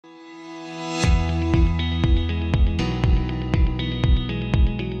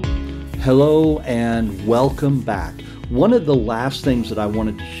Hello and welcome back. One of the last things that I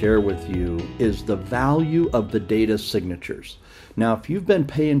wanted to share with you is the value of the data signatures. Now, if you've been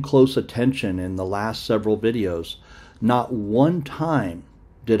paying close attention in the last several videos, not one time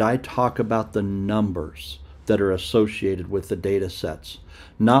did I talk about the numbers that are associated with the data sets.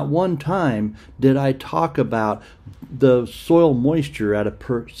 Not one time did I talk about the soil moisture at a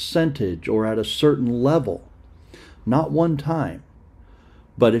percentage or at a certain level. Not one time.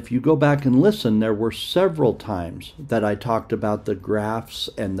 But if you go back and listen, there were several times that I talked about the graphs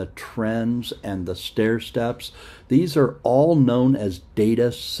and the trends and the stair steps. These are all known as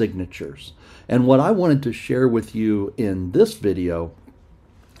data signatures. And what I wanted to share with you in this video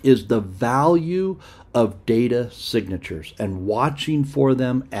is the value of data signatures and watching for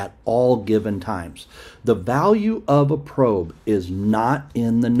them at all given times. The value of a probe is not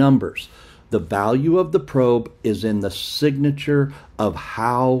in the numbers. The value of the probe is in the signature of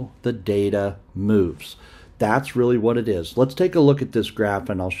how the data moves. That's really what it is. Let's take a look at this graph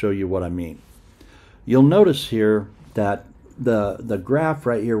and I'll show you what I mean. You'll notice here that the graph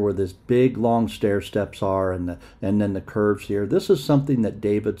right here where this big long stair steps are and then the curves here, this is something that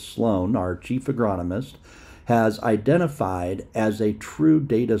David Sloan, our chief agronomist, has identified as a true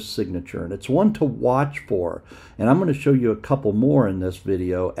data signature, and it's one to watch for. And I'm going to show you a couple more in this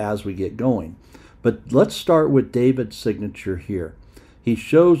video as we get going. But let's start with David's signature here. He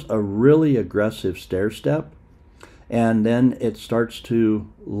shows a really aggressive stair step, and then it starts to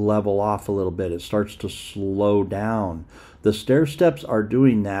level off a little bit. It starts to slow down. The stair steps are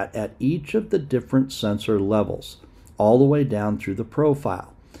doing that at each of the different sensor levels, all the way down through the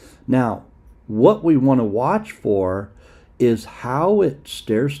profile. Now, what we want to watch for is how it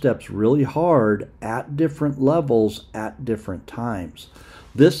stair steps really hard at different levels at different times.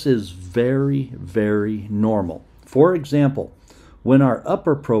 This is very, very normal. For example, when our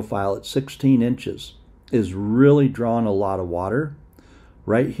upper profile at 16 inches is really drawing a lot of water,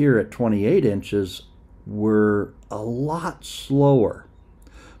 right here at 28 inches, we're a lot slower.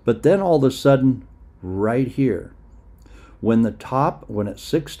 But then all of a sudden, right here, when at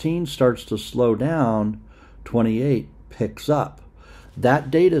 16 starts to slow down, 28 picks up.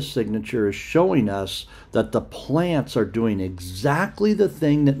 That data signature is showing us that the plants are doing exactly the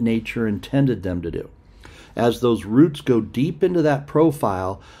thing that nature intended them to do. As those roots go deep into that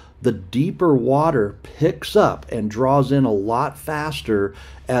profile, the deeper water picks up and draws in a lot faster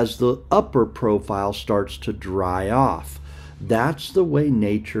as the upper profile starts to dry off. That's the way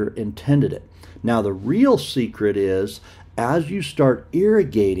nature intended it. Now, the real secret is, as you start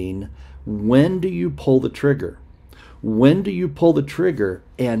irrigating, when do you pull the trigger? When do you pull the trigger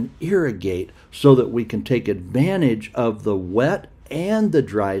and irrigate so that we can take advantage of the wet and the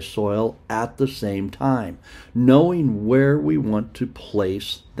dry soil at the same time, knowing where we want to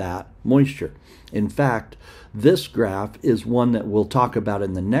place that moisture? In fact, this graph is one that we'll talk about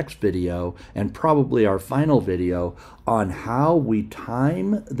in the next video and probably our final video on how we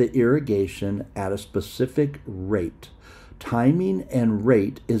time the irrigation at a specific rate. Timing and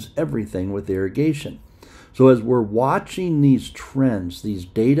rate is everything with irrigation. So as we're watching these trends, these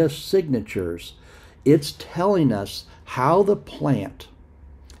data signatures, it's telling us how the plant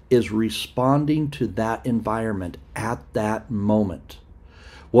is responding to that environment at that moment.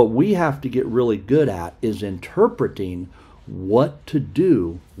 What we have to get really good at is interpreting what to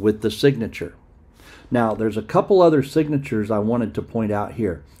do with the signature. Now, there's a couple other signatures I wanted to point out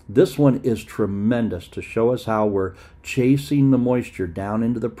here. This one is tremendous to show us how we're chasing the moisture down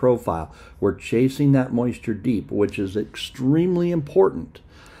into the profile. We're chasing that moisture deep, which is extremely important.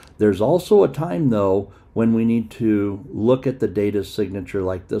 There's also a time, though, when we need to look at the data signature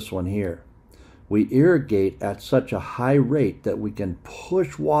like this one here. We irrigate at such a high rate that we can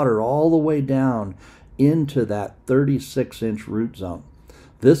push water all the way down into that 36-inch root zone.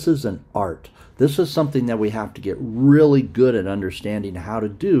 This is an art. This is something that we have to get really good at understanding how to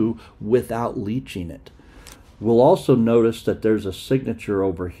do without leaching it. We'll also notice that there's a signature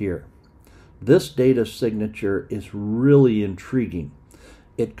over here. This data signature is really intriguing.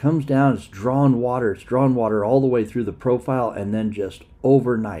 It comes down, it's drawn water all the way through the profile, and then just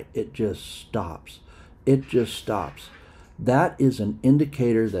overnight, it just stops. It just stops. That is an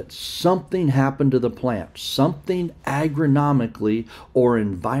indicator that something happened to the plant. Something agronomically or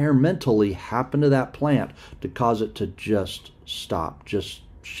environmentally happened to that plant to cause it to just stop, just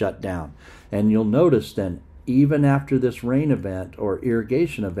shut down. And you'll notice then, even after this rain event or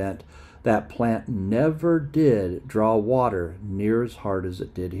irrigation event, that plant never did draw water near as hard as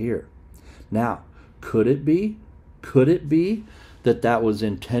it did here. Now, could it be that that was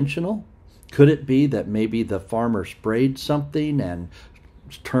intentional? Could it be that maybe the farmer sprayed something and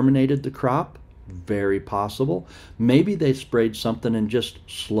terminated the crop? Very possible. Maybe they sprayed something and just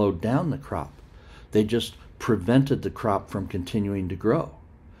slowed down the crop. They just prevented the crop from continuing to grow.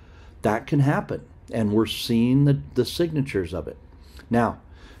 That can happen, and we're seeing the signatures of it. Now,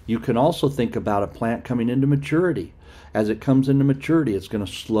 you can also think about a plant coming into maturity. As it comes into maturity, it's going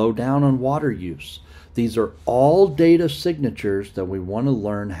to slow down on water use. These are all data signatures that we want to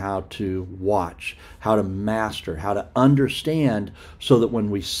learn how to watch, how to master, how to understand, so that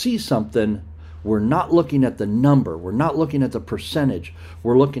when we see something, we're not looking at the number, we're not looking at the percentage,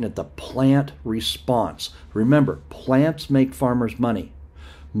 we're looking at the plant response. Remember, plants make farmers money.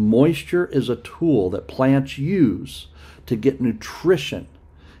 Moisture is a tool that plants use to get nutrition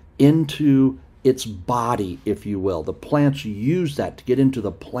into its body, if you will. The plants use that to get into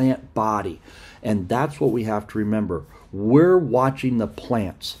the plant body. And that's what we have to remember. We're watching the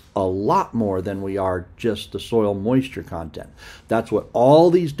plants a lot more than we are just the soil moisture content. That's what all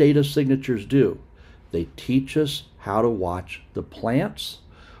these data signatures do. They teach us how to watch the plants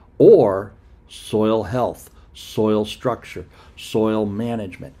or soil health, soil structure, soil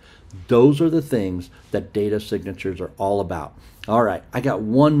management. Those are the things that data signatures are all about. All right, I got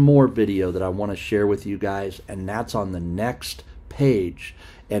one more video that I want to share with you guys, and that's on the next page.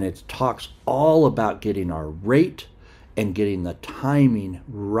 And it talks all about getting our rate and getting the timing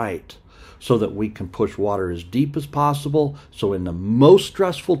right so that we can push water as deep as possible. So in the most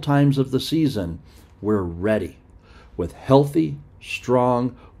stressful times of the season, we're ready with healthy,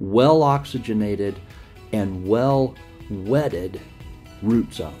 strong, well oxygenated, and well wetted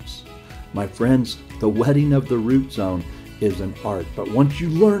root zones. My friends, the wetting of the root zone is an art, but once you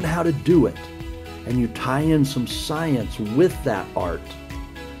learn how to do it and you tie in some science with that art,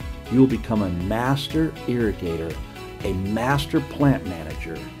 you will become a master irrigator, a master plant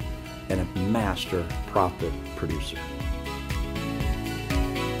manager, and a master profit producer.